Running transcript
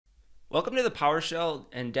Welcome to the PowerShell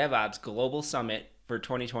and DevOps Global Summit for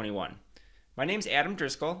 2021. My name is Adam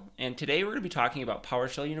Driscoll, and today we're going to be talking about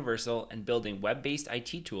PowerShell Universal and building web-based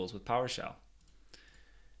IT tools with PowerShell.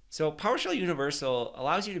 So PowerShell Universal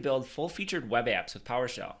allows you to build full-featured web apps with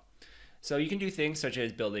PowerShell. So you can do things such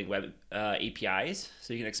as building web APIs,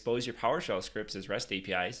 so you can expose your PowerShell scripts as REST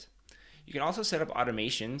APIs. You can also set up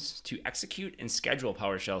automations to execute and schedule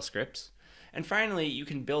PowerShell scripts. And finally, you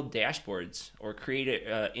can build dashboards or create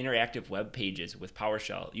interactive web pages with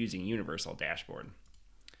PowerShell using Universal Dashboard.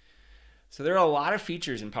 So there are a lot of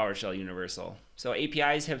features in PowerShell Universal. So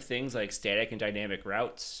APIs have things like static and dynamic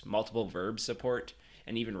routes, multiple verb support,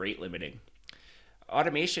 and even rate limiting.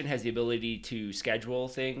 Automation has the ability to schedule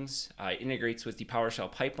things, integrates with the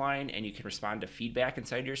PowerShell pipeline, and you can respond to feedback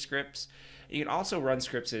inside your scripts. You can also run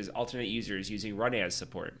scripts as alternate users using run as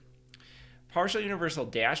support. PowerShell Universal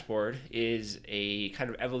Dashboard is a kind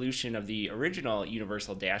of evolution of the original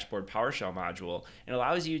Universal Dashboard PowerShell module and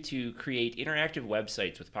allows you to create interactive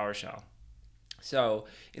websites with PowerShell. So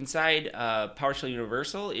inside PowerShell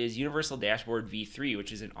Universal is Universal Dashboard v3,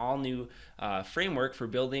 which is an all-new framework for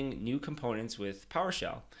building new components with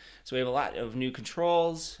PowerShell. So we have a lot of new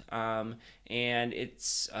controls, and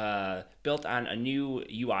it's built on a new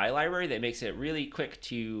UI library that makes it really quick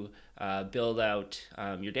to build out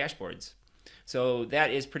your dashboards. So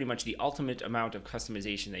that is pretty much the ultimate amount of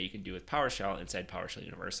customization that you can do with PowerShell inside PowerShell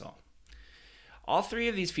Universal. All three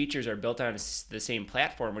of these features are built on the same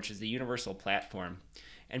platform, which is the Universal platform.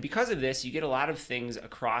 And because of this, you get a lot of things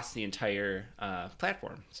across the entire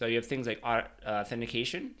platform. So you have things like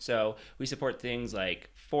authentication. So we support things like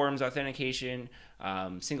Forms authentication,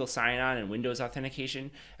 single sign-on and Windows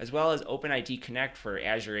authentication, as well as OpenID Connect for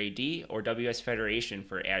Azure AD or WS Federation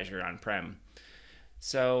for Azure On-Prem.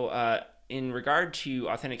 So in regard to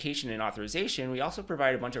authentication and authorization, we also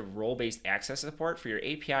provide a bunch of role-based access support for your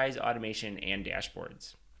APIs, automation, and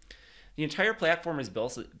dashboards. The entire platform is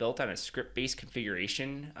built on a script-based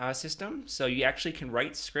configuration system, so you actually can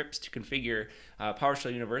write scripts to configure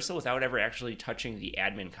PowerShell Universal without ever actually touching the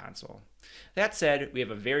admin console. That said, we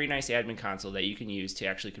have a very nice admin console that you can use to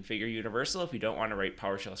actually configure Universal if you don't want to write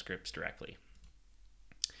PowerShell scripts directly.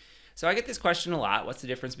 So I get this question a lot: what's the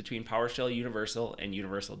difference between PowerShell Universal and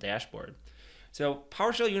Universal Dashboard? So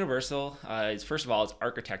PowerShell Universal is, first of all, it's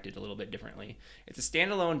architected a little bit differently. It's a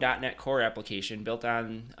standalone .NET Core application built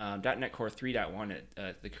on .NET Core 3.1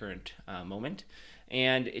 at the current moment.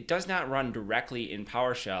 And it does not run directly in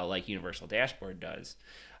PowerShell like Universal Dashboard does.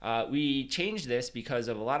 We changed this because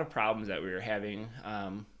of a lot of problems that we were having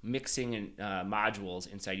mixing modules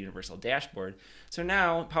inside Universal Dashboard. So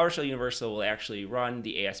now PowerShell Universal will actually run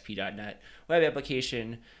the ASP.NET web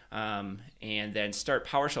application and then start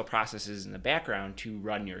PowerShell processes in the background to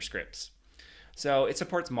run your scripts. So it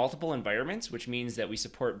supports multiple environments, which means that we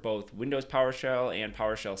support both Windows PowerShell and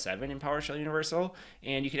PowerShell 7 in PowerShell Universal,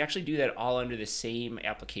 and you can actually do that all under the same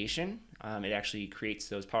application. It actually creates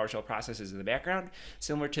those PowerShell processes in the background,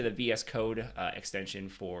 similar to the VS Code extension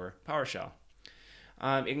for PowerShell.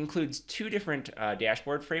 It includes two different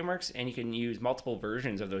dashboard frameworks, and you can use multiple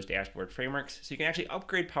versions of those dashboard frameworks, so you can actually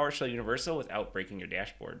upgrade PowerShell Universal without breaking your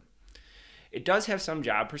dashboard. It does have some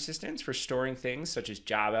job persistence for storing things such as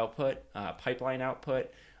job output, pipeline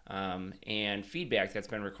output, and feedback that's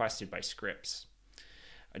been requested by scripts.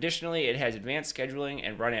 Additionally, it has advanced scheduling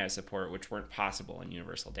and run as support, which weren't possible in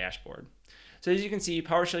Universal Dashboard. So as you can see,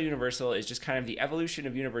 PowerShell Universal is just kind of the evolution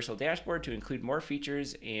of Universal Dashboard to include more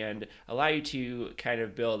features and allow you to kind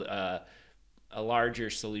of build a larger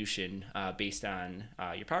solution based on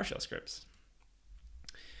your PowerShell scripts.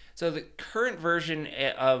 So the current version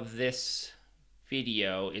of this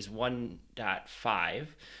video is 1.5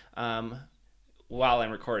 while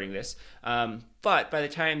I'm recording this. But by the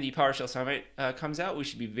time the PowerShell Summit comes out, we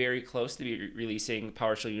should be very close to be releasing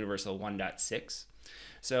PowerShell Universal 1.6.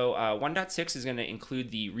 So 1.6 is going to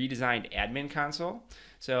include the redesigned admin console.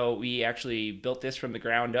 So we actually built this from the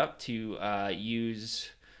ground up to use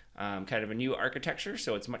kind of a new architecture,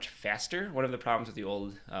 so it's much faster. One of the problems with the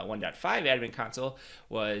old 1.5 admin console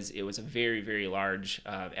was it was a very, very large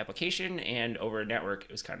application, and over a network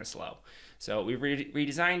it was kind of slow. So we've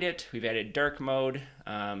redesigned it, we've added dark mode,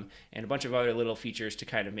 and a bunch of other little features to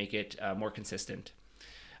kind of make it more consistent.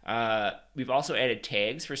 We've also added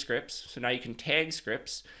tags for scripts, so now you can tag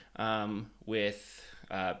scripts with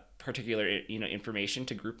particular information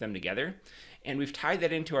to group them together. And we've tied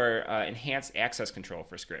that into our enhanced access control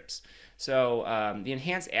for scripts. So the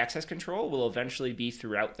enhanced access control will eventually be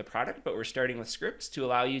throughout the product, but we're starting with scripts to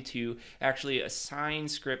allow you to actually assign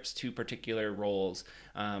scripts to particular roles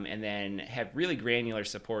and then have really granular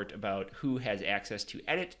support about who has access to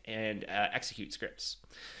edit and execute scripts.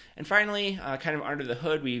 And finally, kind of under the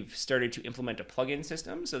hood, we've started to implement a plugin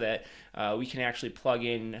system so that we can actually plug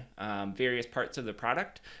in various parts of the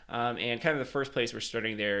product. And kind of the first place we're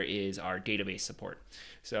starting there is our database support.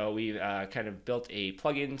 So we've kind of built a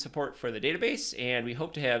plugin support for the database, and we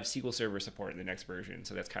hope to have SQL Server support in the next version.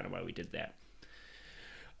 So that's kind of why we did that.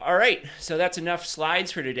 All right, so that's enough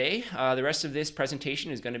slides for today. The rest of this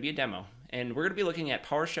presentation is going to be a demo. And we're going to be looking at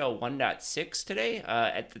PowerShell 1.6 today.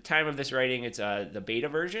 At the time of this writing, it's the beta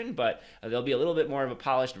version, but there'll be a little bit more of a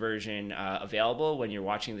polished version available when you're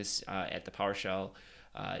watching this at the PowerShell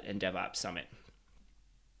and DevOps Summit.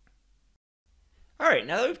 All right,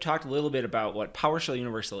 now that we've talked a little bit about what PowerShell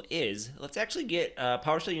Universal is, let's actually get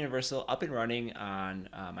PowerShell Universal up and running on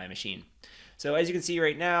my machine. So as you can see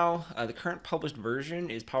right now, the current published version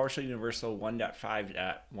is PowerShell Universal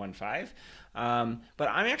 1.5.15. But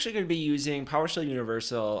I'm actually going to be using PowerShell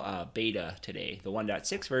Universal Beta today, the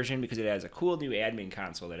 1.6 version, because it has a cool new admin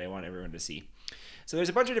console that I want everyone to see. So there's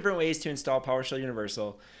a bunch of different ways to install PowerShell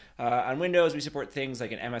Universal. On Windows, we support things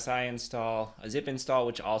like an MSI install, a zip install,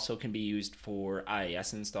 which also can be used for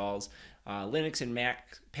IIS installs, Linux and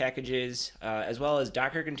Mac packages, as well as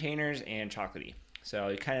Docker containers and Chocolatey. So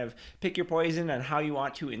you kind of pick your poison on how you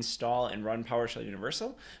want to install and run PowerShell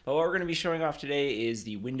Universal. But what we're going to be showing off today is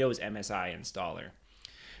the Windows MSI installer.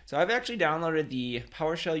 So I've actually downloaded the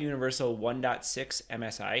PowerShell Universal 1.6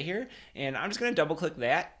 MSI here, and I'm just going to double click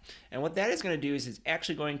that. And what that is going to do is it's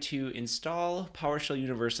actually going to install PowerShell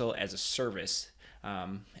Universal as a service.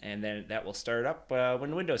 And then that will start up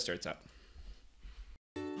when Windows starts up.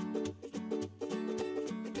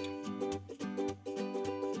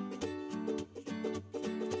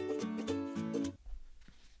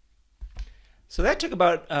 So that took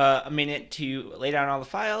about a minute to lay down all the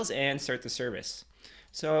files and start the service.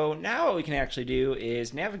 So now what we can actually do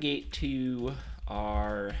is navigate to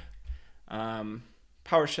our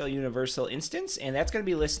PowerShell Universal instance, and that's going to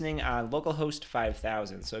be listening on localhost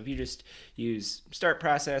 5000. So if you just use start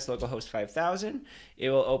process localhost 5000, it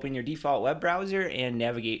will open your default web browser and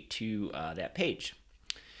navigate to that page.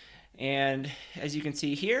 And as you can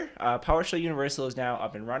see here, PowerShell Universal is now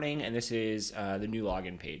up and running, and this is the new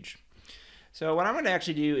login page. So what I'm going to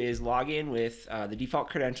actually do is log in with the default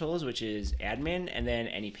credentials, which is admin, and then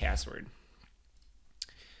any password.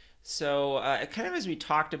 So kind of as we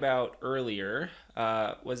talked about earlier,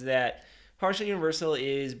 was that PowerShell Universal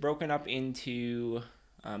is broken up into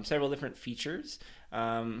several different features,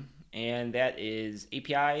 and that is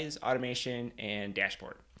APIs, automation, and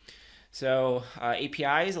dashboard. So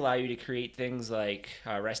APIs allow you to create things like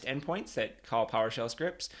REST endpoints that call PowerShell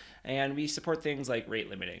scripts, and we support things like rate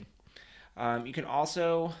limiting. You can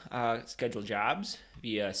also schedule jobs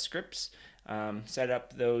via scripts, set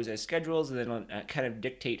up those as schedules, and then kind of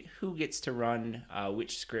dictate who gets to run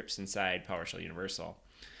which scripts inside PowerShell Universal.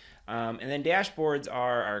 And then dashboards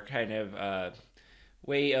are our kind of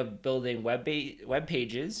way of building web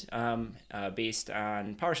pages based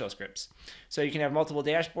on PowerShell scripts. So you can have multiple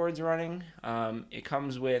dashboards running. It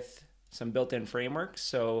comes with some built-in frameworks.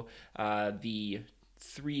 So the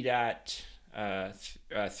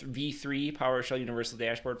V3 PowerShell Universal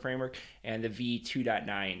Dashboard Framework and the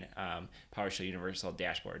V2.9 PowerShell Universal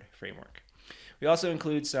Dashboard Framework. We also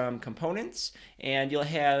include some components, and you'll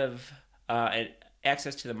have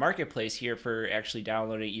access to the marketplace here for actually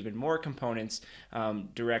downloading even more components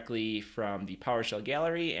directly from the PowerShell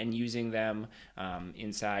gallery and using them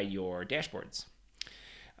inside your dashboards.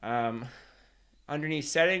 Underneath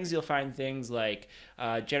settings, you'll find things like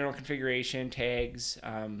general configuration, tags,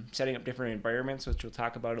 setting up different environments, which we'll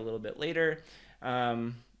talk about a little bit later,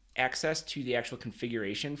 access to the actual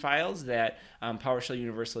configuration files that PowerShell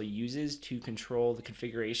Universal uses to control the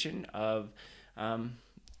configuration of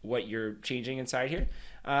what you're changing inside here,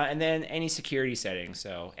 and then any security settings,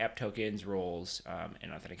 so app tokens, roles,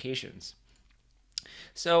 and authentications.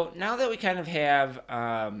 So now that we kind of have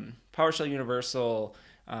PowerShell Universal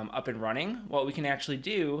up and running, what we can actually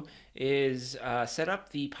do is set up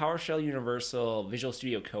the PowerShell Universal Visual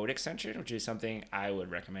Studio Code extension, which is something I would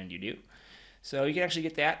recommend you do. So you can actually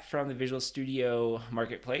get that from the Visual Studio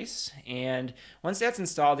Marketplace, and once that's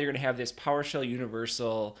installed, you're going to have this PowerShell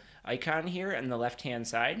Universal icon here on the left-hand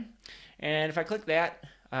side. And if I click that,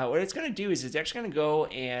 what it's going to do is it's actually going to go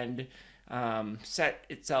and set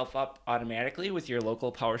itself up automatically with your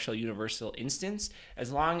local PowerShell Universal instance,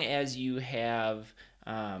 as long as you have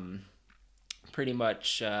pretty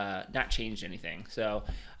much not changed anything. So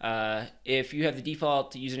if you have the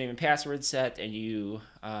default username and password set and you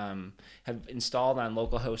have installed on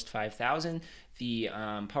localhost 5000, the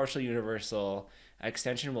PowerShell Universal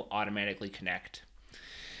extension will automatically connect.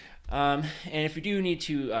 And if you do need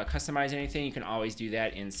to customize anything, you can always do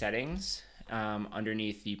that in settings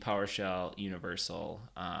underneath the PowerShell Universal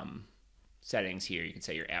settings here. You can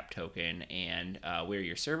set your app token and where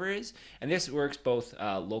your server is. And this works both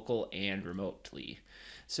local and remotely.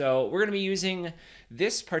 So we're going to be using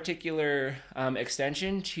this particular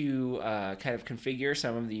extension to kind of configure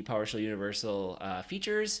some of the PowerShell Universal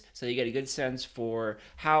features, so you get a good sense for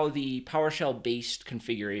how the PowerShell-based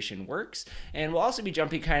configuration works. And we'll also be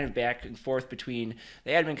jumping kind of back and forth between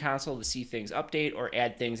the admin console to see things update or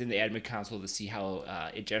add things in the admin console to see how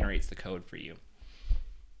it generates the code for you.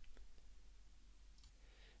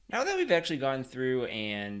 Now that we've actually gone through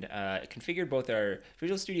and configured both our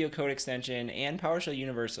Visual Studio Code extension and PowerShell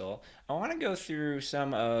Universal, I want to go through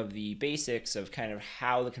some of the basics of kind of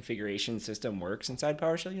how the configuration system works inside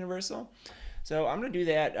PowerShell Universal. So I'm going to do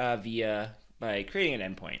that by creating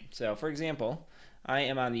an endpoint. So for example, I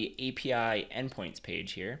am on the API endpoints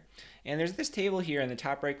page here, and there's this table here in the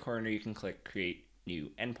top right corner. You can click Create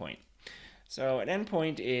New Endpoint. So an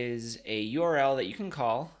endpoint is a URL that you can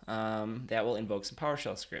call that will invoke some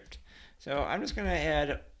PowerShell script. So I'm just going to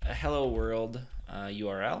add a hello world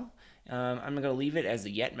URL. I'm going to leave it as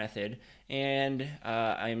the get method, and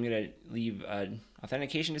I'm going to leave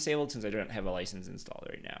authentication disabled since I don't have a license installed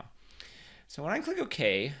right now. So when I click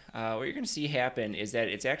OK, what you're going to see happen is that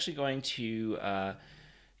it's actually going to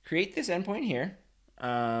create this endpoint here,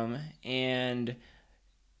 and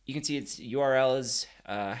you can see its URL is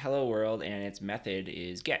hello world and its method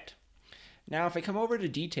is get. Now if I come over to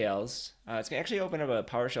details, it's going to actually open up a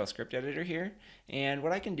PowerShell script editor here, and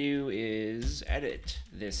what I can do is edit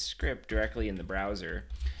this script directly in the browser,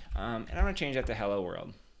 and I'm going to change that to hello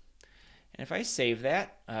world. And if I save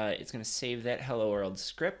that, it's going to save that hello world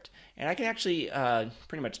script, and I can actually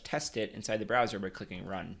pretty much test it inside the browser by clicking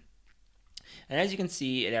run. And as you can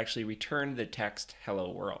see, it actually returned the text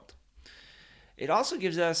hello world. It also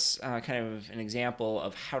gives us kind of an example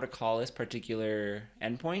of how to call this particular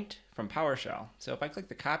endpoint from PowerShell. So if I click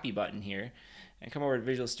the copy button here and come over to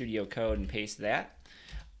Visual Studio Code and paste that,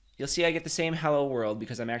 you'll see I get the same hello world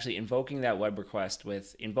because I'm actually invoking that web request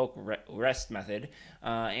with invoke rest method,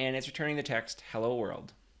 and it's returning the text hello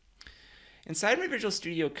world. Inside my Visual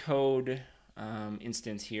Studio Code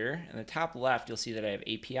instance here, in the top left, you'll see that I have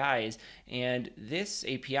APIs, and this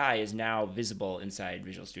API is now visible inside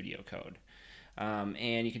Visual Studio Code.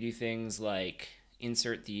 And you can do things like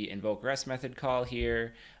insert the invoke rest method call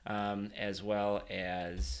here, as well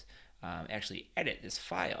as actually edit this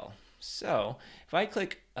file. So if I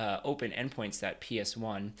click open endpoints.ps1,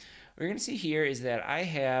 what you're going to see here is that I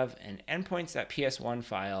have an endpoints.ps1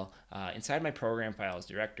 file inside my program files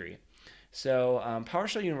directory. So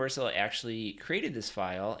PowerShell Universal actually created this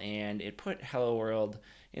file, and it put hello world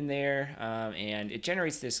in there, and it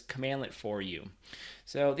generates this commandlet for you.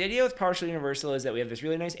 So the idea with PowerShell Universal is that we have this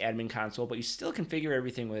really nice admin console, but you still configure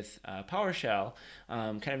everything with PowerShell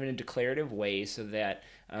kind of in a declarative way, so that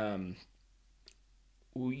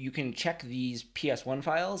you can check these PS1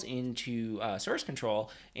 files into source control,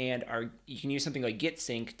 and you can use something like git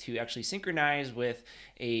sync to actually synchronize with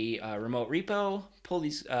a remote repo, pull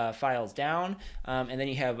these files down, and then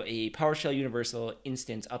you have a PowerShell Universal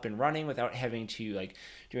instance up and running without having to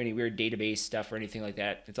do any weird database stuff or anything like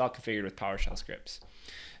that. It's all configured with PowerShell scripts.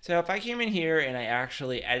 So if I came in here and I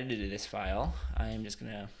actually edited this file, I'm just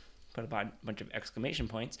going to put a bunch of exclamation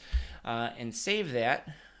points and save that.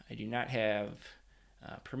 I do not have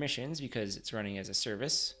permissions because it's running as a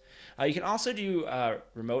service. You can also do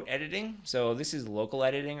remote editing. So this is local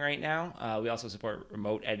editing right now. We also support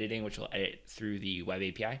remote editing, which will edit through the web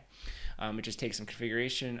API. It just takes some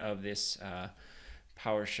configuration of this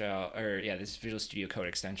this Visual Studio Code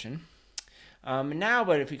extension.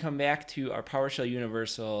 But if we come back to our PowerShell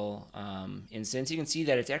Universal instance, you can see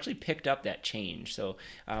that it's actually picked up that change. So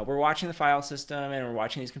we're watching the file system and we're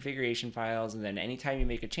watching these configuration files, and then anytime you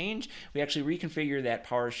make a change, we actually reconfigure that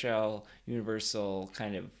PowerShell Universal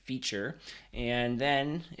kind of feature, and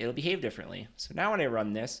then it'll behave differently. So now when I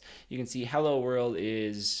run this, you can see hello world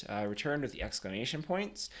is returned with the exclamation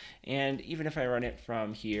points, and even if I run it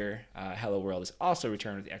from here, hello world is also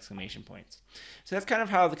returned with the exclamation points. So that's kind of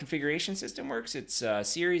how the configuration system works. It's a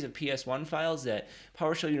series of PS1 files that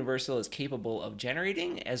PowerShell Universal is capable of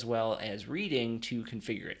generating as well as reading to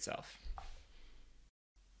configure itself.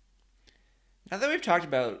 Now that we've talked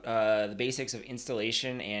about the basics of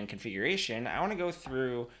installation and configuration, I want to go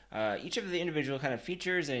through each of the individual kind of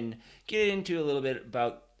features and get into a little bit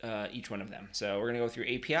about each one of them. So we're going to go through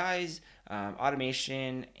APIs,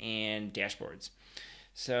 automation, and dashboards.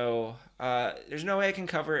 So there's no way I can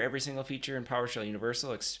cover every single feature in PowerShell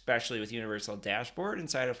Universal, especially with Universal Dashboard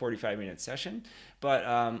inside a 45-minute session. But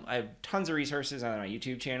I have tons of resources on my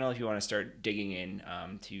YouTube channel if you want to start digging in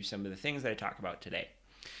to some of the things that I talk about today.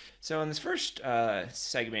 So in this first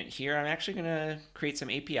segment here, I'm actually going to create some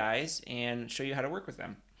APIs and show you how to work with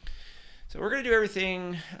them. So we're going to do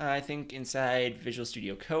everything, I think, inside Visual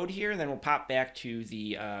Studio Code here, and then we'll pop back to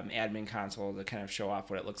the admin console to kind of show off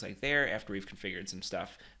what it looks like there after we've configured some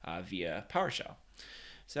stuff via PowerShell.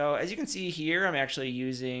 So as you can see here, I'm actually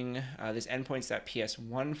using this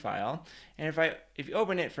endpoints.ps1 file, and if you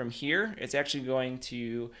open it from here, it's actually going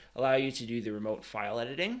to allow you to do the remote file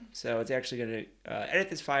editing. So it's actually going to edit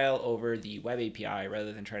this file over the web API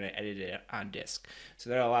rather than trying to edit it on disk. So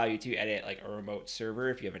that'll allow you to edit like a remote server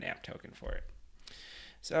if you have an app token for it.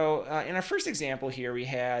 So in our first example here, we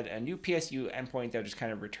had a new PSU endpoint that just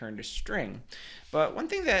kind of returned a string. But one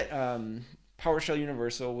thing that PowerShell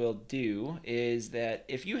Universal will do is that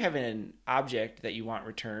if you have an object that you want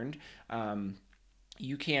returned,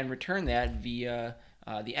 you can return that via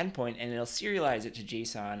the endpoint, and it'll serialize it to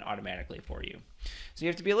JSON automatically for you. So you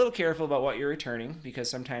have to be a little careful about what you're returning,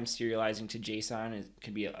 because sometimes serializing to JSON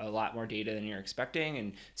can be a lot more data than you're expecting,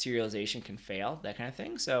 and serialization can fail, that kind of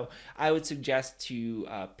thing. So I would suggest to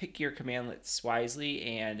pick your commandlets wisely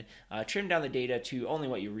and trim down the data to only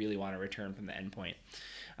what you really want to return from the endpoint.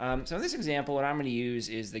 So in this example, what I'm going to use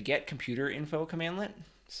is the get computer info commandlet.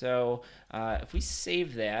 So if we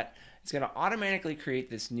save that, it's going to automatically create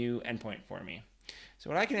this new endpoint for me. So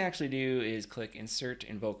what I can actually do is click insert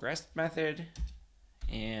invoke rest method,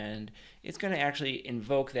 and it's going to actually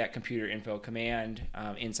invoke that computer info command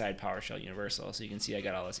inside PowerShell Universal. So you can see I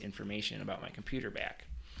got all this information about my computer back.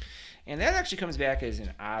 And that actually comes back as an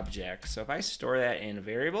object. So if I store that in a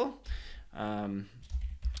variable,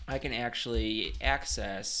 I can actually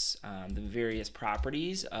access the various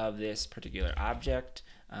properties of this particular object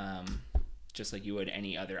just like you would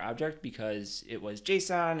any other object, because it was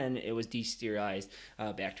JSON and it was deserialized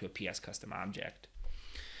back to a PS custom object.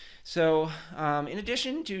 So in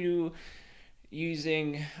addition to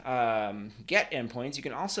using get endpoints, you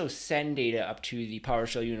can also send data up to the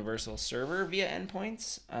PowerShell Universal server via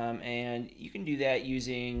endpoints, and you can do that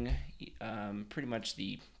using pretty much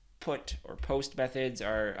the put or post methods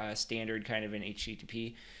are standard kind of in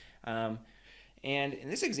HTTP. And in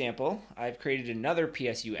this example, I've created another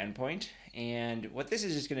PSU endpoint, and what this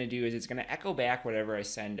is just going to do is it's going to echo back whatever I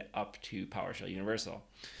send up to PowerShell Universal.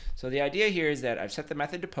 So the idea here is that I've set the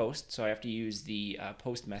method to post, so I have to use the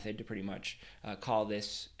post method to pretty much call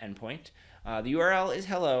this endpoint. The URL is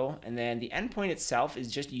hello, and then the endpoint itself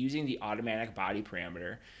is just using the automatic body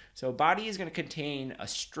parameter. So body is going to contain a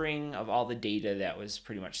string of all the data that was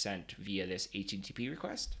pretty much sent via this HTTP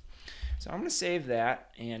request. So I'm going to save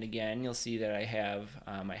that, and again, you'll see that I have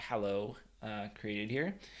my hello created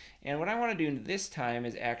here. And what I want to do this time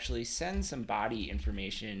is actually send some body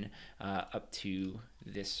information up to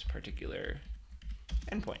this particular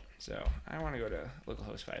endpoint. So I want to go to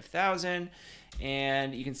localhost 5000,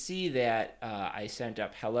 and you can see that I sent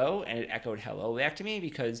up hello, and it echoed hello back to me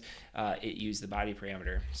because it used the body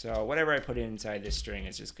parameter. So whatever I put inside this string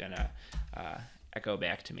is just going to echo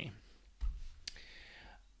back to me.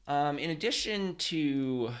 In addition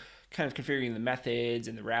to kind of configuring the methods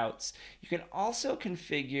and the routes, you can also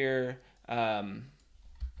configure a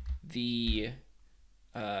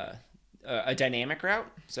dynamic route.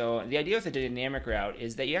 So the idea with a dynamic route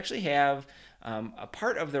is that you actually have a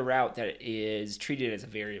part of the route that is treated as a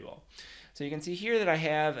variable. So you can see here that I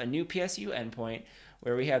have a new PSU endpoint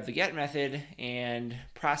where we have the get method and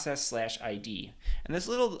process/ID. And this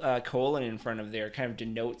little colon in front of there kind of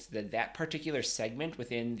denotes that that particular segment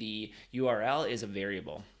within the URL is a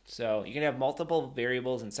variable. So you can have multiple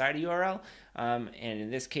variables inside a URL, and in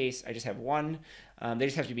this case I just have one. They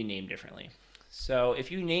just have to be named differently. So if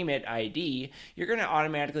you name it ID, you're going to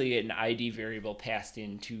automatically get an ID variable passed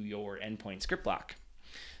into your endpoint script block.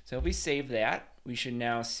 So if we save that, we should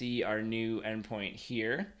now see our new endpoint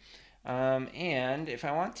here. And if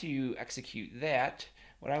I want to execute that,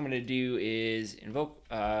 what I'm going to do is invoke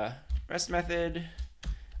rest method.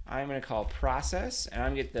 I'm going to call process, and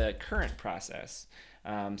I'm going to get the current process.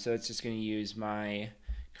 So it's just going to use my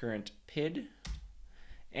current PID.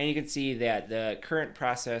 And you can see that the current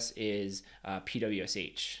process is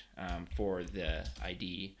PWSH for the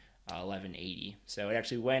ID 1180. So it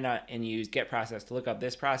actually went out and used get process to look up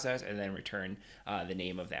this process and then return the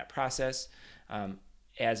name of that process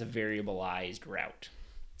as a variableized route.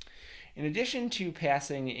 In addition to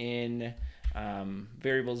passing in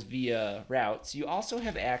variables via routes, you also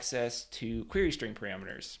have access to query string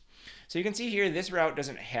parameters. So you can see here this route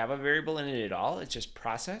doesn't have a variable in it at all. It's just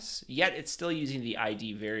process, yet it's still using the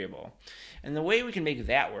ID variable. And the way we can make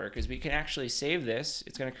that work is we can actually save this.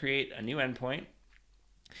 It's going to create a new endpoint.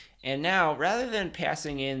 And now, rather than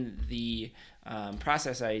passing in the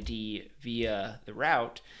process ID via the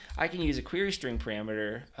route, I can use a query string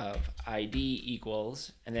parameter of ID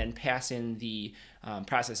equals and then pass in the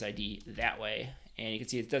process ID that way. And you can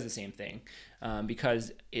see it does the same thing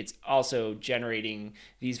because it's also generating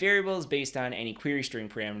these variables based on any query string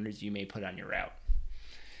parameters you may put on your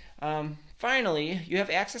route. Finally, you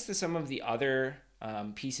have access to some of the other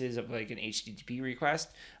pieces of like an HTTP request.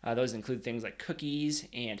 Those include things like cookies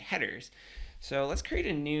and headers. So let's create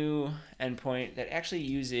a new endpoint that actually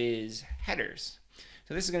uses headers.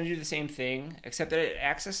 So this is going to do the same thing, except that it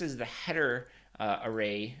accesses the header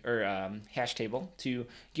array or hash table to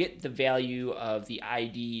get the value of the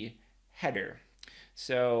ID header.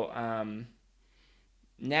 So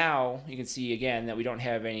now you can see again that we don't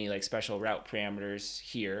have any like special route parameters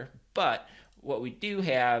here, but what we do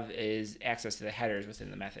have is access to the headers within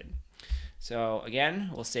the method. So again,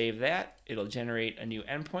 we'll save that. It'll generate a new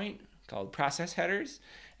endpoint called process headers,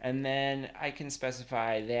 and then I can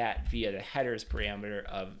specify that via the headers parameter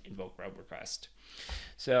of invoke web request.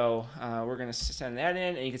 So we're going to send that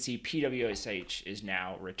in, and you can see PWSH is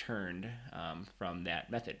now returned from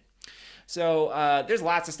that method. So there's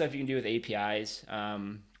lots of stuff you can do with APIs.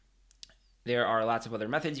 There are lots of other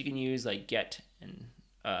methods you can use, like get and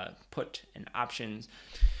put and options.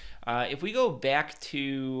 If we go back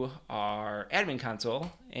to our admin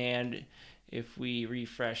console, and if we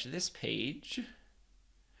refresh this page,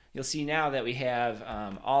 you'll see now that we have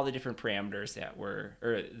all the different parameters that were,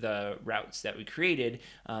 or the routes that we created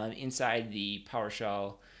inside the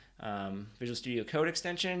PowerShell Visual Studio Code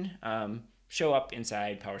extension show up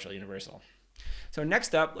inside PowerShell Universal. So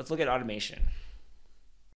next up, let's look at automation.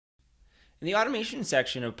 In the automation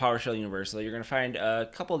section of PowerShell Universal, you're going to find a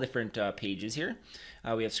couple different pages here.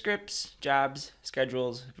 We have scripts, jobs,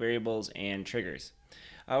 schedules, variables, and triggers.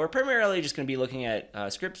 We're primarily just going to be looking at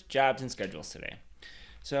scripts, jobs, and schedules today.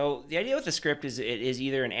 So the idea with the script is it is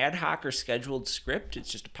either an ad hoc or scheduled script.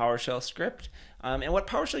 It's just a PowerShell script. And what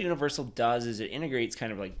PowerShell Universal does is it integrates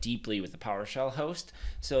kind of like deeply with the PowerShell host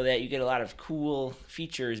so that you get a lot of cool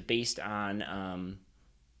features based on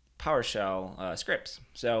PowerShell scripts.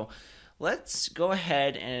 So let's go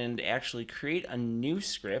ahead and actually create a new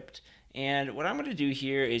script. And what I'm going to do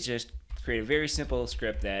here is just create a very simple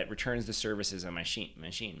script that returns the services on my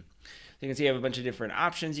machine. So you can see I have a bunch of different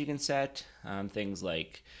options you can set, things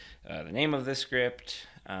like the name of the script,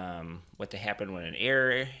 what to happen when an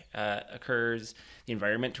error occurs, the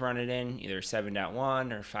environment to run it in, either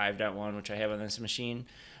 7.1 or 5.1, which I have on this machine,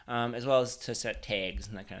 as well as to set tags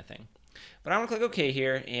and that kind of thing. But I'm going to click OK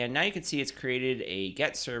here, and now you can see it's created a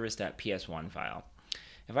getService.ps1 file.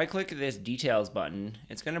 If I click this details button,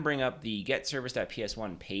 it's going to bring up the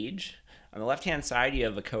getService.ps1 page. On the left-hand side, you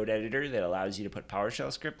have a code editor that allows you to put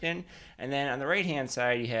PowerShell script in. And then on the right-hand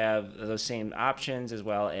side, you have those same options as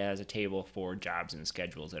well as a table for jobs and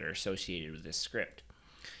schedules that are associated with this script.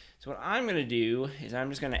 So what I'm going to do is I'm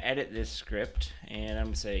just going to edit this script, and I'm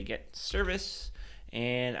going to say get service,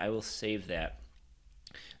 and I will save that.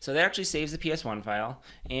 So that actually saves the PS1 file.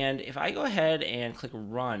 And if I go ahead and click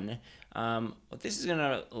run, what this is going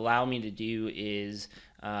to allow me to do is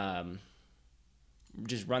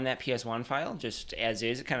just run that PS1 file just as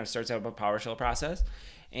is. It kind of starts out with a PowerShell process.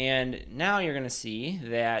 And now you're going to see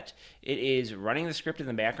that it is running the script in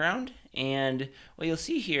the background. And what you'll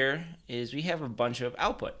see here is we have a bunch of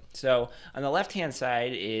output. So on the left-hand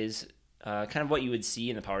side is kind of what you would see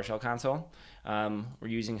in the PowerShell console. We're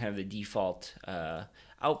using kind of the default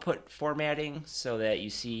output formatting so that you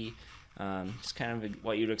see just kind of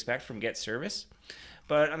what you'd expect from get service.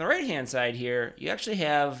 But on the right-hand side here, you actually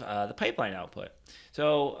have the pipeline output.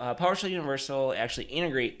 So PowerShell Universal actually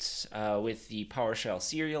integrates with the PowerShell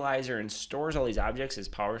serializer and stores all these objects as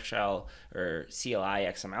PowerShell or CLI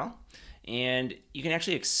XML. And you can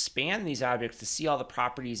actually expand these objects to see all the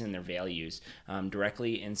properties and their values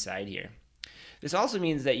directly inside here. This also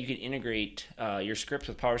means that you can integrate your scripts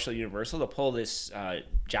with PowerShell Universal to pull this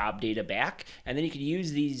job data back, and then you can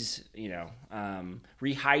use these,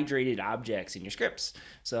 rehydrated objects in your scripts.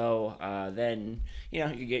 So then, you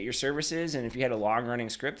could get your services, and if you had a long-running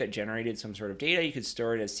script that generated some sort of data, you could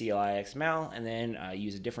store it as CLI XML, and then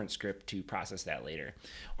use a different script to process that later.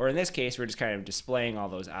 Or in this case, we're just kind of displaying all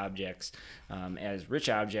those objects as rich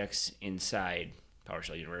objects inside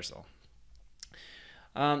PowerShell Universal.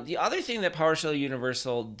 The other thing that PowerShell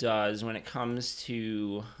Universal does when it comes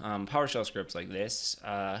to PowerShell scripts like this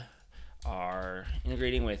are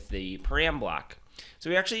integrating with the param block. So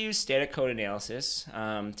we actually use static code analysis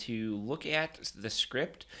to look at the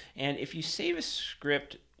script. And if you save a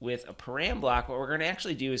script with a param block, what we're going to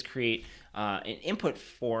actually do is create an input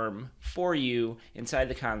form for you inside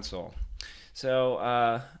the console. So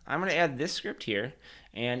I'm going to add this script here,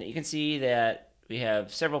 and you can see that we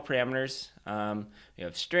have several parameters. We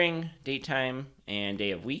have string, date time, and day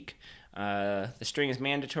of week. The string is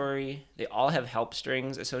mandatory. They all have help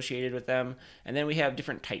strings associated with them. And then we have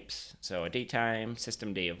different types. So a date time,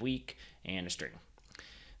 system day of week, and a string.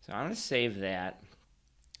 So I'm going to save that.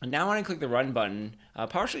 And now when I click the run button,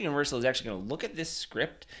 PowerShell Universal is actually going to look at this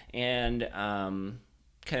script and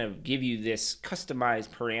kind of give you this customized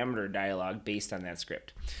parameter dialog based on that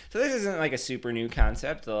script. So this isn't like a super new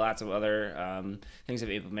concept. Lots of other things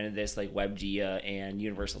have implemented this, like WebGIA and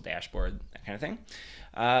Universal Dashboard, that kind of thing.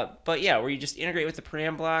 But yeah, where you just integrate with the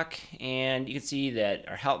param block, and you can see that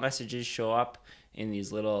our help messages show up in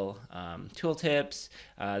these little tooltips.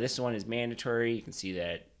 This one is mandatory. You can see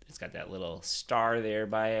that it's got that little star there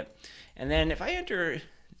by it. And then if I enter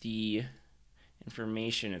the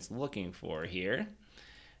information it's looking for here,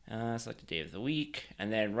 select the day of the week,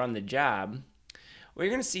 and then run the job, what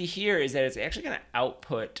you're going to see here is that it's actually going to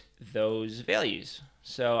output those values.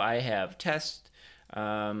 So I have test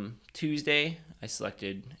Tuesday, I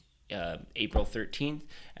selected April 13th,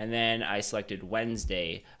 and then I selected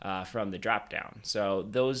Wednesday from the dropdown. So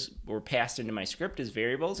those were passed into my script as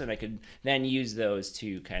variables, and I could then use those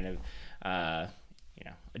to kind of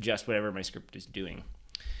adjust whatever my script is doing.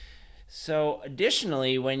 So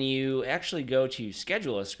additionally, when you actually go to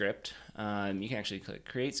schedule a script, you can actually click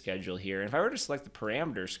create schedule here. And if I were to select the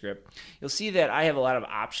parameter script, you'll see that I have a lot of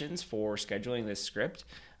options for scheduling this script.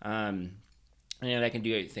 And I can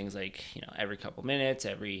do things like every couple minutes,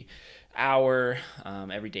 every hour,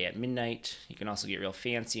 every day at midnight. You can also get real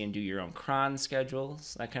fancy and do your own cron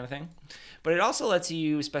schedules, that kind of thing. But it also lets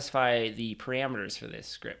you specify the parameters for this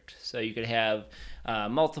script. So you could have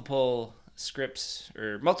multiple scripts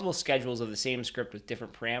or multiple schedules of the same script with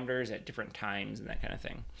different parameters at different times and that kind of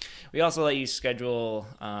thing. We also let you schedule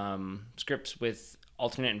scripts with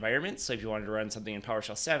alternate environments. So if you wanted to run something in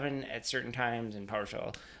PowerShell 7 at certain times and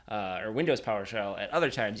PowerShell or Windows PowerShell at other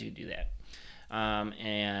times, you could do that.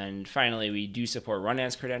 And finally, we do support run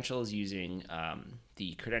as credentials using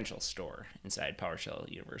the credential store inside PowerShell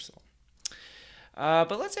Universal.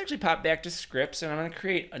 But let's actually pop back to scripts, and I'm going to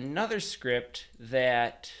create another script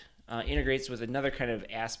that integrates with another kind of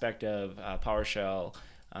aspect of PowerShell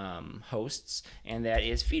hosts, and that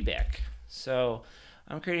is feedback. So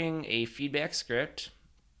I'm creating a feedback script,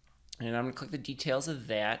 and I'm going to click the details of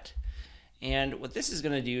that. And what this is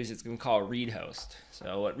going to do is it's going to call read host.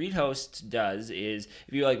 So what read host does is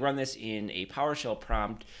if you run this in a PowerShell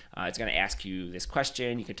prompt, it's going to ask you this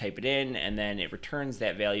question. You can type it in, and then it returns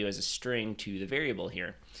that value as a string to the variable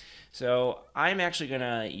here. So I'm actually going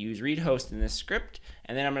to use read host in this script,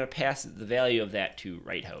 and then I'm going to pass the value of that to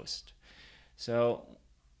write host. So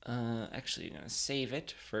actually I'm going to save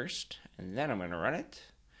it first, and then I'm going to run it.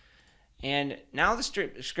 And now the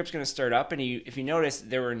script's going to start up, and if you notice,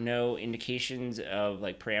 there were no indications of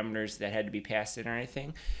parameters that had to be passed in or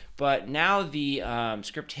anything. But now the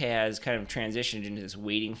script has kind of transitioned into this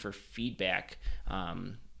waiting for feedback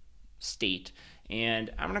state. And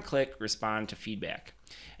I'm going to click respond to feedback.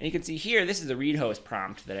 And you can see here, this is the read host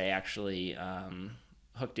prompt that I actually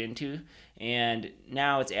hooked into. And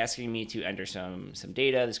now it's asking me to enter some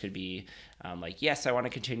data. This could be yes, I want to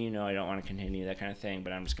continue. No, I don't want to continue, that kind of thing.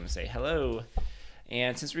 But I'm just going to say hello.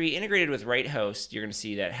 And since we integrated with write host, you're going to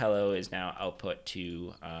see that hello is now output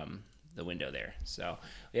to the window there. So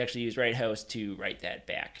we actually use write host to write that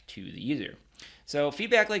back to the user. So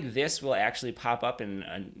feedback like this will actually pop up in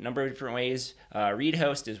a number of different ways. Read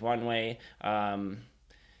host is one way.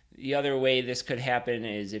 The other way this could happen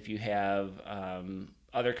is if you have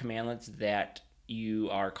other commandlets that you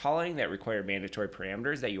are calling that require mandatory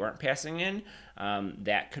parameters that you aren't passing in,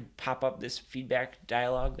 that could pop up this feedback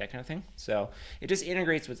dialog, that kind of thing. So it just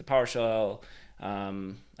integrates with the PowerShell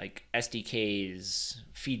SDK's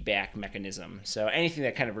feedback mechanism. So anything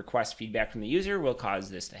that kind of requests feedback from the user will cause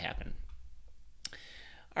this to happen.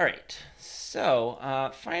 All right,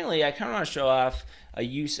 so finally, I kind of want to show off a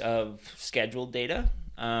use of scheduled data.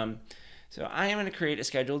 So I am going to create a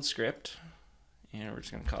scheduled script, and we're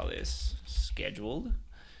just going to call this scheduled.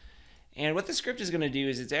 And what the script is going to do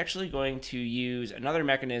is it's actually going to use another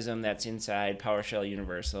mechanism that's inside PowerShell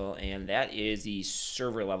Universal, and that is the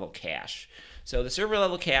server level cache. So the server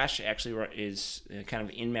level cache actually is kind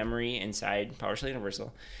of in memory inside PowerShell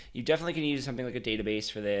Universal. You definitely can use something like a database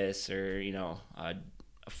for this, or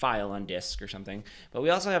a file on disk or something. But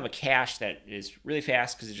we also have a cache that is really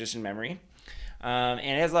fast because it's just in memory. and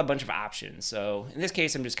it has a bunch of options. So in this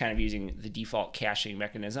case, I'm just kind of using the default caching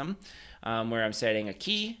mechanism, where I'm setting a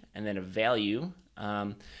key and then a value.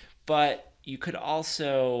 But you could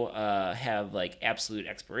also have like absolute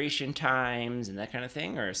expiration times and that kind of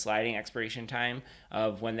thing, or a sliding expiration time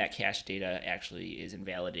of when that cache data actually is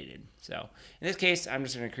invalidated. So in this case, I'm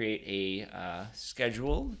just going to create a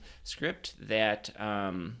scheduled script that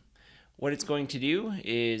what it's going to do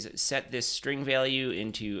is set this string value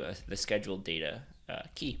into the scheduled data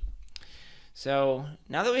key. So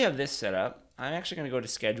now that we have this set up, I'm actually going to go to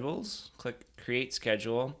Schedules, click Create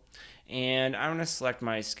Schedule, and I'm going to select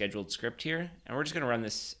my scheduled script here, and we're just going to run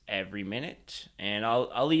this every minute, and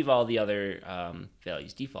I'll leave all the other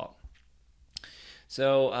values default.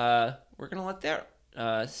 So we're going to let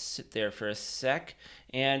that sit there for a sec,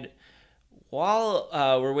 and while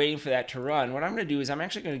we're waiting for that to run, what I'm going to do is I'm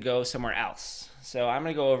actually going to go somewhere else. So I'm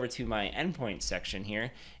going to go over to my endpoint section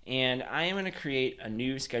here, and I am going to create a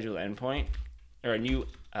new scheduled endpoint, or a new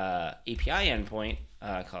API endpoint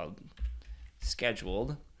called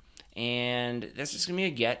scheduled, and that's just going to be a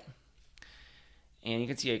get. And you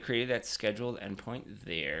can see I created that scheduled endpoint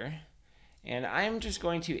there, and I'm just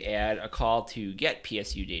going to add a call to get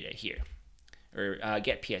PSU data here, or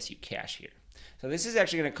get PSU cache here. So this is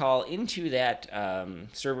actually going to call into that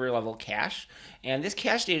server level cache, and this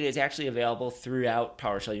cache data is actually available throughout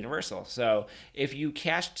PowerShell Universal. So if you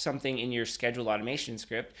cached something in your scheduled automation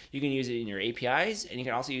script, you can use it in your APIs, and you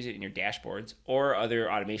can also use it in your dashboards or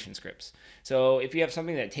other automation scripts. So if you have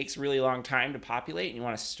something that takes a really long time to populate and you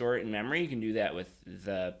want to store it in memory, you can do that with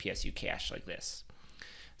the PSU cache like this.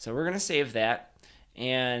 So we're going to save that,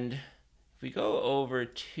 and if we go over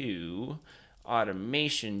to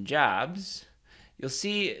automation jobs, you'll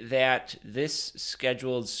see that this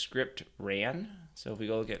scheduled script ran. So if we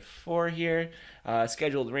go look at 4 here,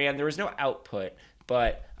 scheduled ran. There was no output,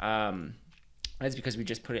 but that's because we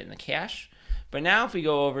just put it in the cache. But now if we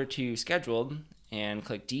go over to scheduled and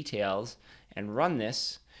click details and run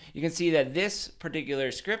this, you can see that this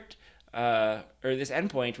particular script or this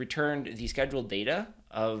endpoint returned the scheduled data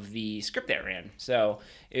of the script that ran. So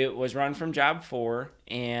it was run from job 4,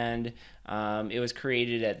 and it was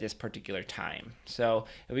created at this particular time. So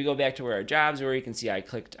if we go back to where our jobs were, you can see I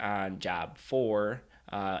clicked on job 4,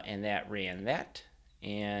 and that ran that,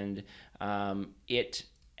 and it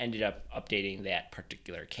ended up updating that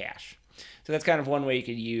particular cache. So that's kind of one way you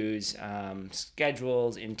could use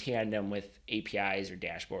schedules in tandem with APIs or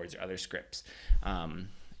dashboards or other scripts,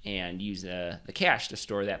 and use the cache to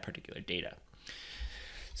store that particular data.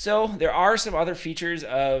 So there are some other features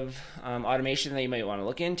of automation that you might want to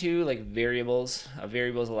look into, like variables.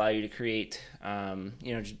 Variables allow you to create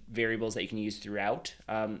just variables that you can use throughout.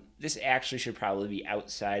 This actually should probably be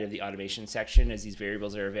outside of the automation section, as these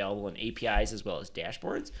variables are available in APIs as well as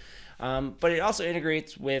dashboards. But it also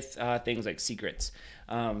integrates with things like secrets.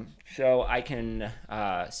 So I can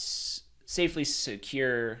safely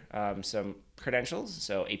secure some credentials,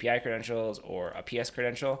 so API credentials or a PS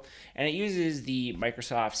credential, and it uses the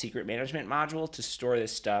Microsoft Secret Management module to store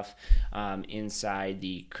this stuff inside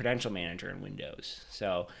the Credential Manager in Windows.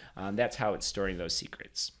 So that's how it's storing those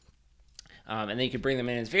secrets. And then you can bring them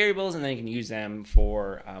in as variables, and then you can use them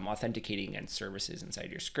for authenticating against services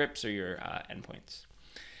inside your scripts or your endpoints.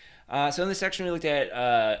 So in this section, we looked at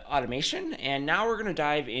automation, and now we're going to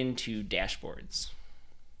dive into dashboards.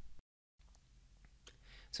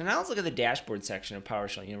 So now let's look at the dashboard section of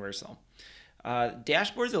PowerShell Universal.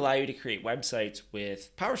 Dashboards allow you to create websites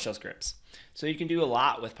with PowerShell scripts. So you can do a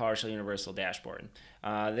lot with PowerShell Universal Dashboard.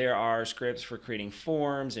 There are scripts for creating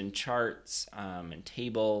forms and charts and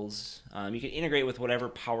tables. You can integrate with whatever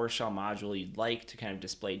PowerShell module you'd like to kind of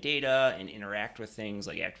display data and interact with things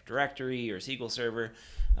like Active Directory or SQL Server,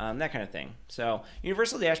 that kind of thing. So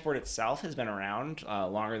Universal Dashboard itself has been around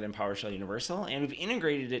longer than PowerShell Universal, and we've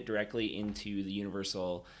integrated it directly into the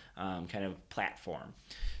Universal kind of platform.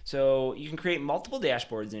 So you can create multiple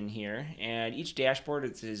dashboards in here, and each dashboard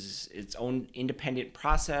is its own independent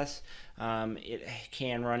process. It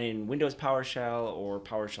can run in Windows PowerShell or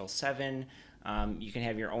PowerShell 7. You can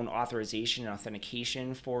have your own authorization and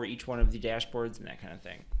authentication for each one of the dashboards and that kind of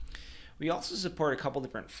thing. We also support a couple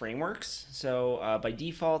different frameworks. So by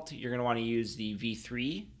default, you're going to want to use the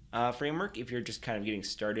V3 framework if you're just kind of getting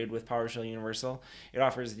started with PowerShell Universal. It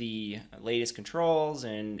offers the latest controls,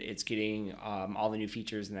 and it's getting all the new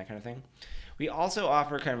features and that kind of thing. We also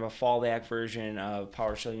offer kind of a fallback version of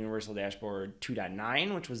PowerShell Universal Dashboard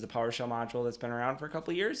 2.9, which was the PowerShell module that's been around for a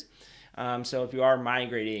couple of years. So if you are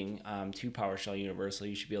migrating to PowerShell Universal,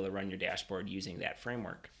 you should be able to run your dashboard using that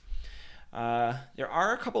framework. There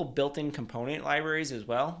are a couple built-in component libraries as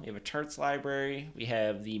well. We have a charts library. We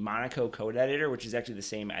have the Monaco code editor, which is actually the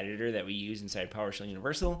same editor that we use inside PowerShell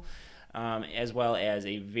Universal, as well as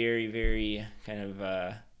a very, very kind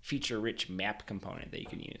of feature-rich map component that you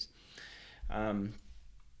can use.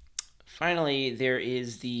 Finally, there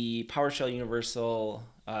is the PowerShell Universal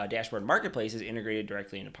dashboard marketplace is integrated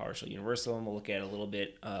directly into PowerShell Universal, and we'll look at a little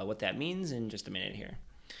bit what that means in just a minute here.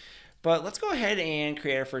 But let's go ahead and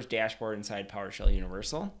create our first dashboard inside PowerShell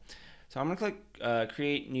Universal. So I'm going to click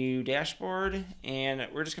Create New Dashboard, and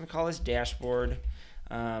we're just going to call this Dashboard.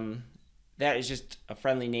 That is just a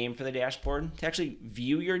friendly name for the dashboard. To actually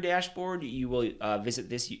view your dashboard, you will visit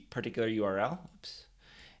this particular URL. Oops.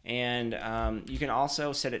 And you can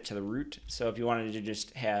also set it to the root. So if you wanted to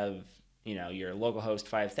just have your localhost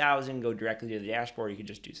 5000 go directly to the dashboard, you could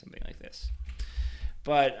just do something like this.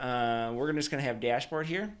 But we're just going to have dashboard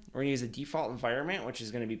here. We're going to use the default environment, which is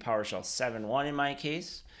going to be PowerShell 7.1 in my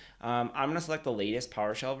case. I'm going to select the latest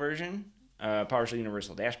PowerShell version, PowerShell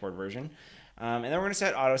Universal Dashboard version. And then we're going to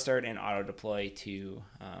set auto start and auto deploy to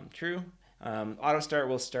true. Auto start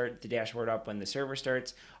will start the dashboard up when the server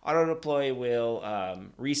starts. Auto deploy will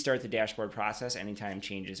restart the dashboard process anytime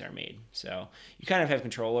changes are made. So you kind of have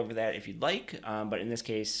control over that if you'd like, but in this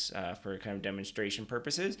case, for kind of demonstration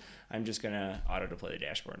purposes, I'm just going to auto deploy the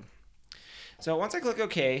dashboard. So once I click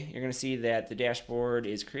OK, you're going to see that the dashboard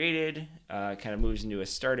is created, kind of moves into a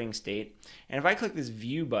starting state. And if I click this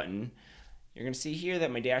View button, you're going to see here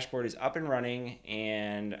that my dashboard is up and running,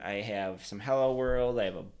 and I have some hello world, I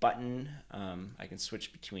have a button, I can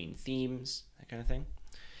switch between themes, that kind of thing.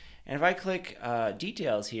 And if I click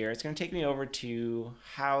details here, it's going to take me over to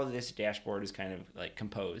how this dashboard is kind of like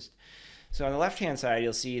composed. So on the left hand side,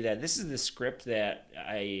 you'll see that this is the script that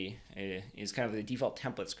is kind of the default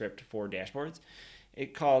template script for dashboards.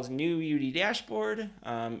 It calls new UD dashboard.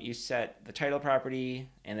 You set the title property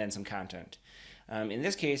and then some content. In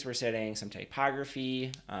this case, we're setting some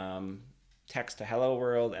typography, text to hello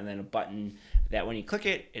world, and then a button that when you click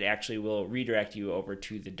it, it actually will redirect you over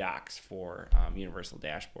to the docs for Universal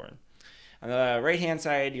Dashboard. On the right-hand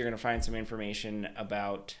side, you're going to find some information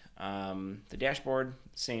about the dashboard,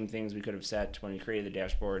 same things we could have set when we created the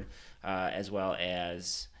dashboard, as well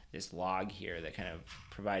as this log here that kind of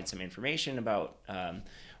provides some information about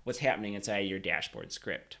what's happening inside your dashboard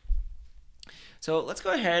script. So let's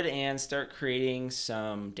go ahead and start creating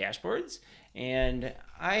some dashboards. And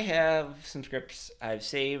I have some scripts I've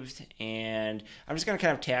saved, and I'm just going to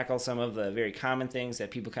kind of tackle some of the very common things that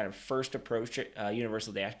people kind of first approach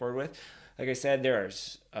Universal Dashboard with. Like I said,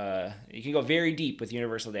 you can go very deep with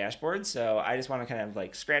Universal Dashboard, so I just want to kind of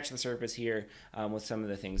like scratch the surface here with some of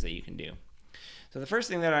the things that you can do. So the first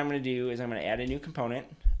thing that I'm going to do is I'm going to add a new component.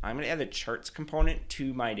 I'm going to add the charts component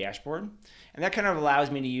to my dashboard, and that kind of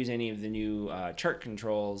allows me to use any of the new chart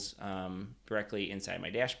controls directly inside my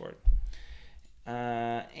dashboard.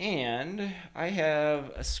 And I have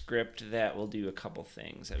a script that will do a couple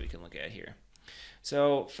things that we can look at here.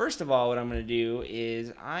 So first of all, what I'm going to do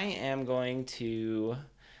is I am going to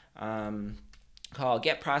call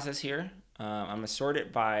get process here. I'm going to sort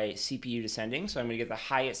it by CPU descending, so I'm going to get the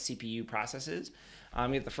highest CPU processes. I'm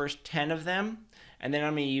going to get the first 10 of them, and then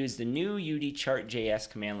I'm going to use the new UD chart.js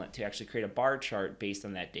commandlet to actually create a bar chart based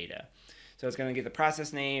on that data. So it's going to get the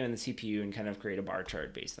process name and the CPU and kind of create a bar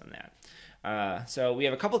chart based on that. So we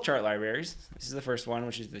have a couple chart libraries. This is the first one,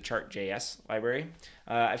 which is the chart.js library.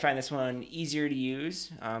 I find this one easier to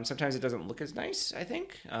use. Sometimes it doesn't look as nice, I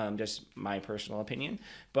think, just my personal opinion.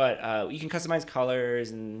 But you can customize colors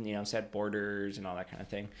and set borders and all that kind of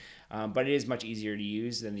thing. But it is much easier to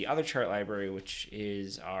use than the other chart library, which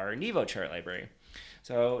is our Nevo chart library.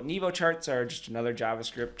 So Nevo charts are just another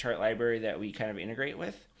JavaScript chart library that we kind of integrate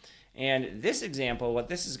with. And this example, what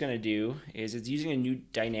this is going to do is it's using a new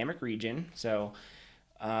dynamic region. So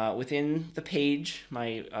within the page,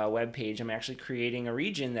 my web page, I'm actually creating a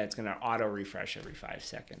region that's going to auto refresh every 5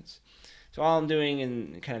 seconds. So all I'm doing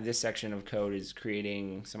in kind of this section of code is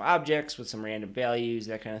creating some objects with some random values,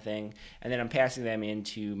 that kind of thing, and then I'm passing them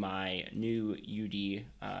into my new UD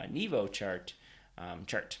Nevo chart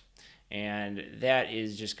chart. And that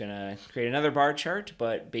is just going to create another bar chart,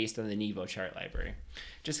 but based on the Nevo chart library,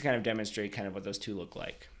 just to kind of demonstrate kind of what those two look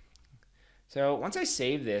like. So once I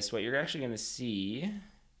save this, what you're actually going to see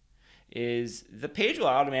is the page will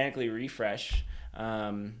automatically refresh,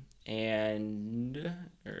 or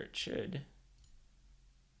it should.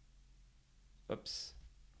 Whoops.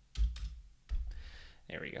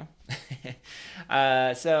 There we go.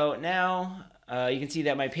 So now you can see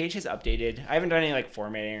that my page has updated. I haven't done any like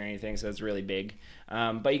formatting or anything, so it's really big.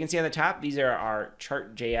 But you can see on the top, these are our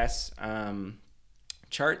chart.js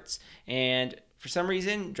charts, and for some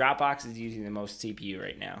reason Dropbox is using the most CPU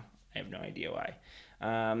right now. I have no idea why.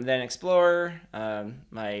 Then Explorer,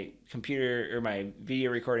 my computer or my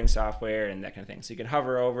video recording software and that kind of thing. So you can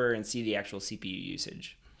hover over and see the actual CPU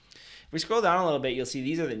usage. If we scroll down a little bit, you'll see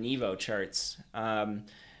these are the Nevo charts.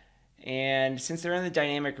 And since they're in the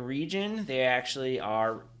dynamic region, they actually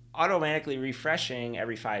are automatically refreshing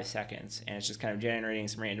every 5 seconds, and it's just kind of generating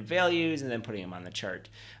some random values and then putting them on the chart.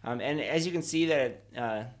 And as you can see that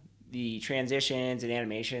the transitions and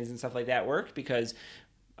animations and stuff like that work because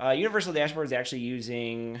Universal Dashboard is actually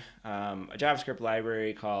using a JavaScript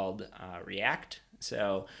library called React.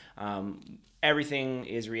 So everything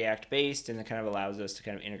is React based, and it kind of allows us to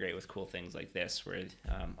kind of integrate with cool things like this where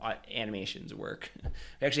animations work.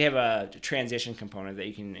 We actually have a transition component that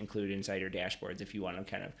you can include inside your dashboards if you want to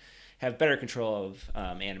kind of have better control of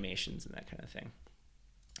animations and that kind of thing.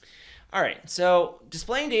 All right, so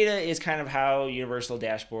displaying data is kind of how Universal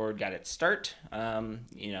Dashboard got its start.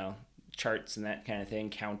 Charts and that kind of thing,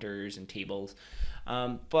 counters and tables.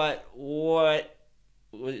 But what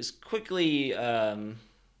was quickly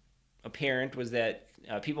apparent was that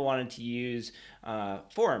people wanted to use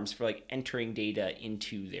forms for like entering data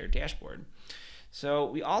into their dashboard. So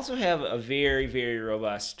we also have a very, very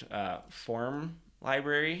robust form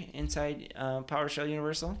library inside PowerShell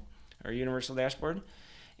Universal or Universal Dashboard.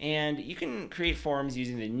 And you can create forms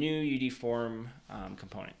using the new UD form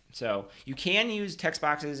component. So you can use text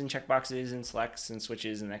boxes and checkboxes and selects and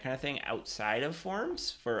switches and that kind of thing outside of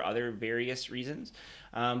forms for other various reasons.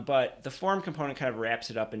 But the form component kind of wraps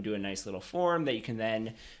it up into a nice little form that you can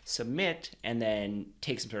then submit and then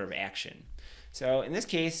take some sort of action. So in this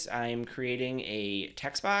case, I'm creating a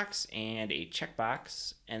text box and a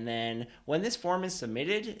checkbox. And then when this form is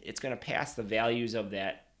submitted, it's going to pass the values of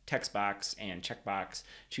that text box and checkbox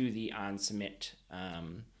to the onSubmit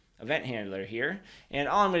event handler here. And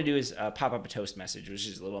all I'm going to do is pop up a toast message, which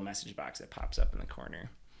is a little message box that pops up in the corner.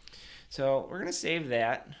 So we're going to save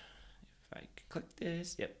that. If I click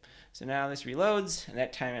this, yep. So now this reloads, and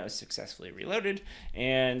that time it was successfully reloaded.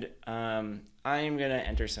 And I'm going to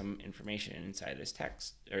enter some information inside this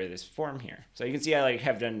text or this form here. So you can see I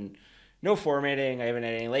have done no formatting. I haven't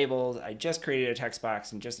had any labels. I just created a text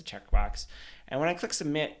box and just a checkbox. And when I click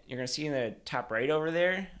submit, you're going to see in the top right over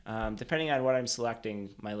there, depending on what I'm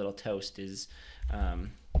selecting, my little toast is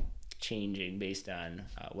changing based on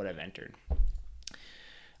what I've entered.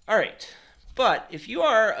 All right. But if you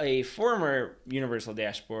are a former Universal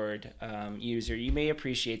Dashboard user, you may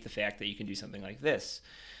appreciate the fact that you can do something like this.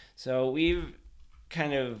 So we've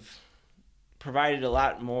kind of provided a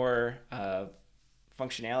lot more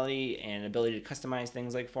functionality and ability to customize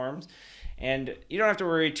things like forms. And you don't have to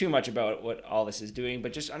worry too much about what all this is doing,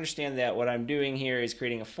 but just understand that what I'm doing here is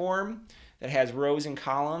creating a form that has rows and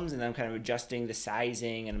columns, and I'm kind of adjusting the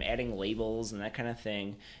sizing, and I'm adding labels and that kind of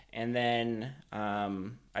thing. And then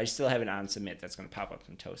I still have an onSubmit that's going to pop up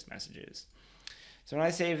some toast messages. So when I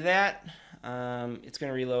save that, it's going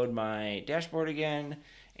to reload my dashboard again.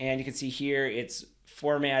 And you can see here it's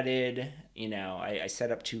formatted. I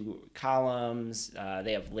set up 2 columns.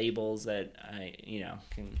 They have labels that I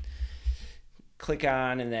can click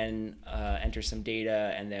on and then enter some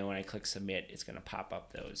data, and then when I click submit, it's going to pop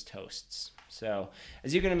up those toasts. So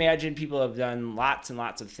as you can imagine, people have done lots and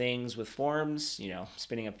lots of things with forms,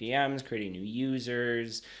 spinning up VMs, creating new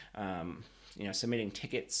users, submitting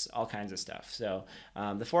tickets, all kinds of stuff. So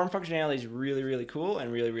the form functionality is really, really cool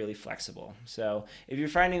and really, really flexible. So if you're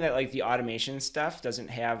finding that the automation stuff doesn't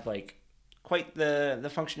have quite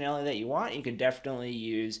the functionality that you want, you can definitely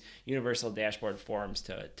use Universal Dashboard Forms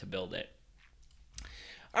to build it.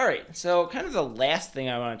 All right, so kind of the last thing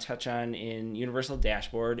I want to touch on in Universal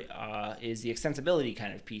Dashboard is the extensibility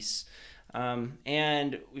kind of piece.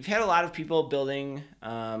 And we've had a lot of people building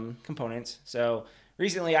components. So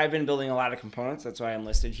recently I've been building a lot of components. That's why I'm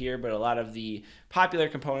listed here. But a lot of the popular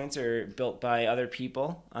components are built by other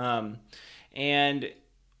people. And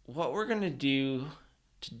what we're going to do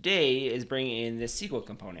today is bring in this SQL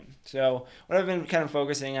component. So what I've been kind of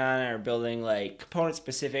focusing on are building components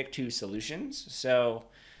specific to solutions. So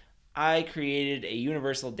I created a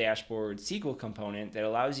Universal Dashboard SQL component that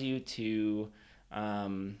allows you to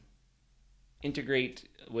integrate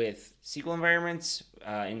with SQL environments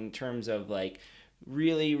in terms of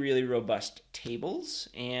really, really robust tables.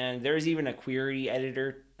 And there's even a query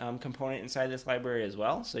editor component inside this library as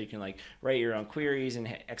well. So you can write your own queries and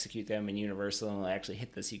execute them in Universal, and it'll actually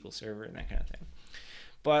hit the SQL server and that kind of thing.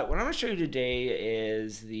 But what I'm going to show you today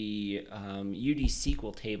is the UD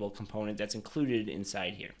SQL table component that's included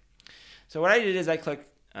inside here. So what I did is I clicked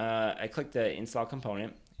I click the install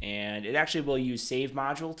component, and it actually will use save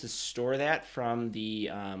module to store that from the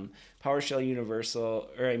PowerShell Universal,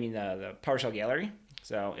 or I mean the PowerShell gallery.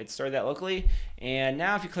 So it stored that locally, and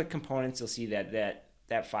now if you click components, you'll see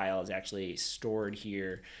that file is actually stored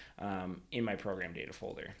here in my program data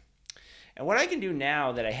folder. And what I can do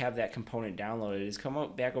now that I have that component downloaded is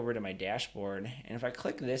come back over to my dashboard, and if I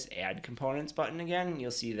click this Add Components button again,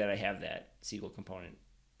 you'll see that I have that SQL component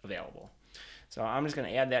available. So I'm just going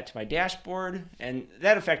to add that to my dashboard, and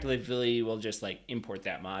that effectively will just like import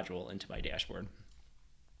that module into my dashboard.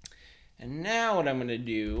 And now what I'm going to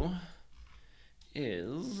do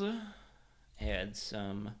is add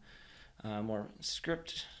some more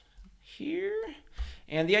script here.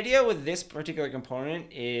 And the idea with this particular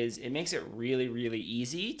component is it makes it really, really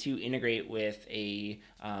easy to integrate with a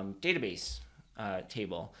database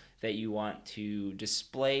table that you want to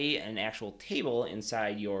display an actual table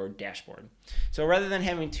inside your dashboard. So rather than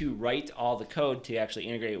having to write all the code to actually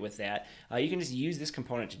integrate with that, you can just use this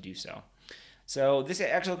component to do so. So this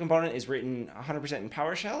actual component is written 100% in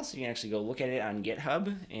PowerShell, so you can actually go look at it on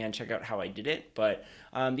GitHub and check out how I did it. But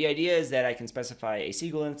the idea is that I can specify a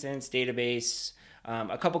SQL instance, database,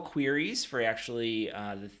 a couple queries for actually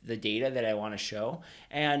the data that I want to show.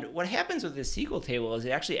 And what happens with this SQL table is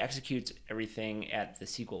it actually executes everything at the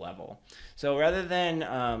SQL level. So rather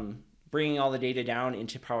than bringing all the data down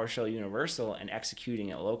into PowerShell Universal and executing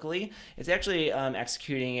it locally, it's actually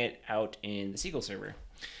executing it out in the SQL server.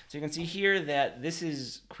 So you can see here that this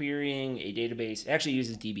is querying a database. It actually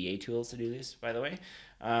uses DBA tools to do this, by the way.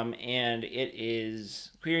 And it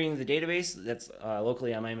is querying the database that's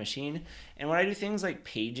locally on my machine. And when I do things like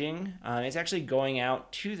paging, it's actually going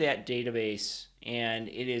out to that database, and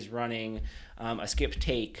it is running a skip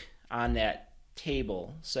take on that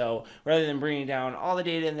table. So rather than bringing down all the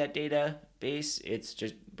data in that database, it's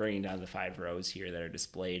just bringing down the 5 rows here that are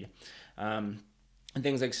displayed. And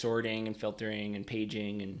things like sorting and filtering and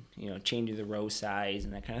paging and changing the row size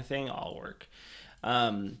and that kind of thing all work.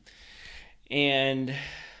 And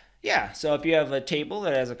yeah, so if you have a table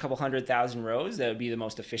that has a couple 100,000 rows, that would be the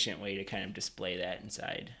most efficient way to kind of display that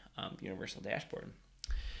inside Universal Dashboard.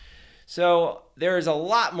 So there's a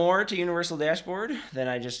lot more to Universal Dashboard than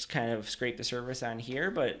I just kind of scraped the surface on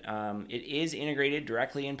here, but it is integrated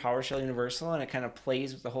directly in PowerShell Universal, and it kind of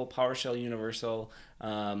plays with the whole PowerShell Universal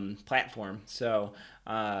platform. So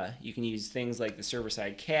you can use things like the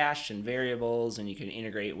server-side cache and variables, and you can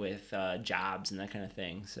integrate with jobs and that kind of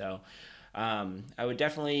thing. So I would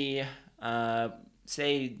definitely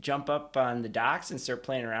say jump up on the docs and start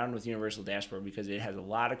playing around with Universal Dashboard because it has a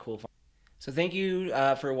lot of cool functions. So thank you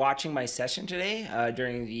for watching my session today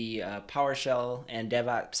during the PowerShell and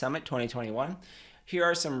DevOps Summit 2021. Here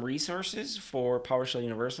are some resources for PowerShell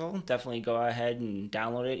Universal. Definitely go ahead and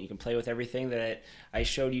download it. You can play with everything that I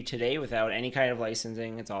showed you today without any kind of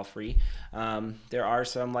licensing. It's all free. There are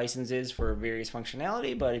some licenses for various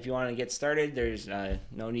functionality, but if you want to get started, there's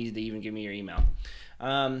no need to even give me your email.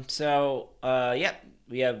 Yeah,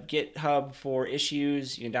 we have GitHub for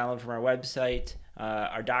issues. You can download from our website.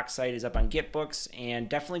 Our doc site is up on GitBooks, and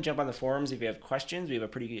definitely jump on the forums if you have questions. We have a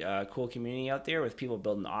pretty cool community out there with people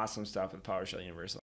building awesome stuff with PowerShell Universal.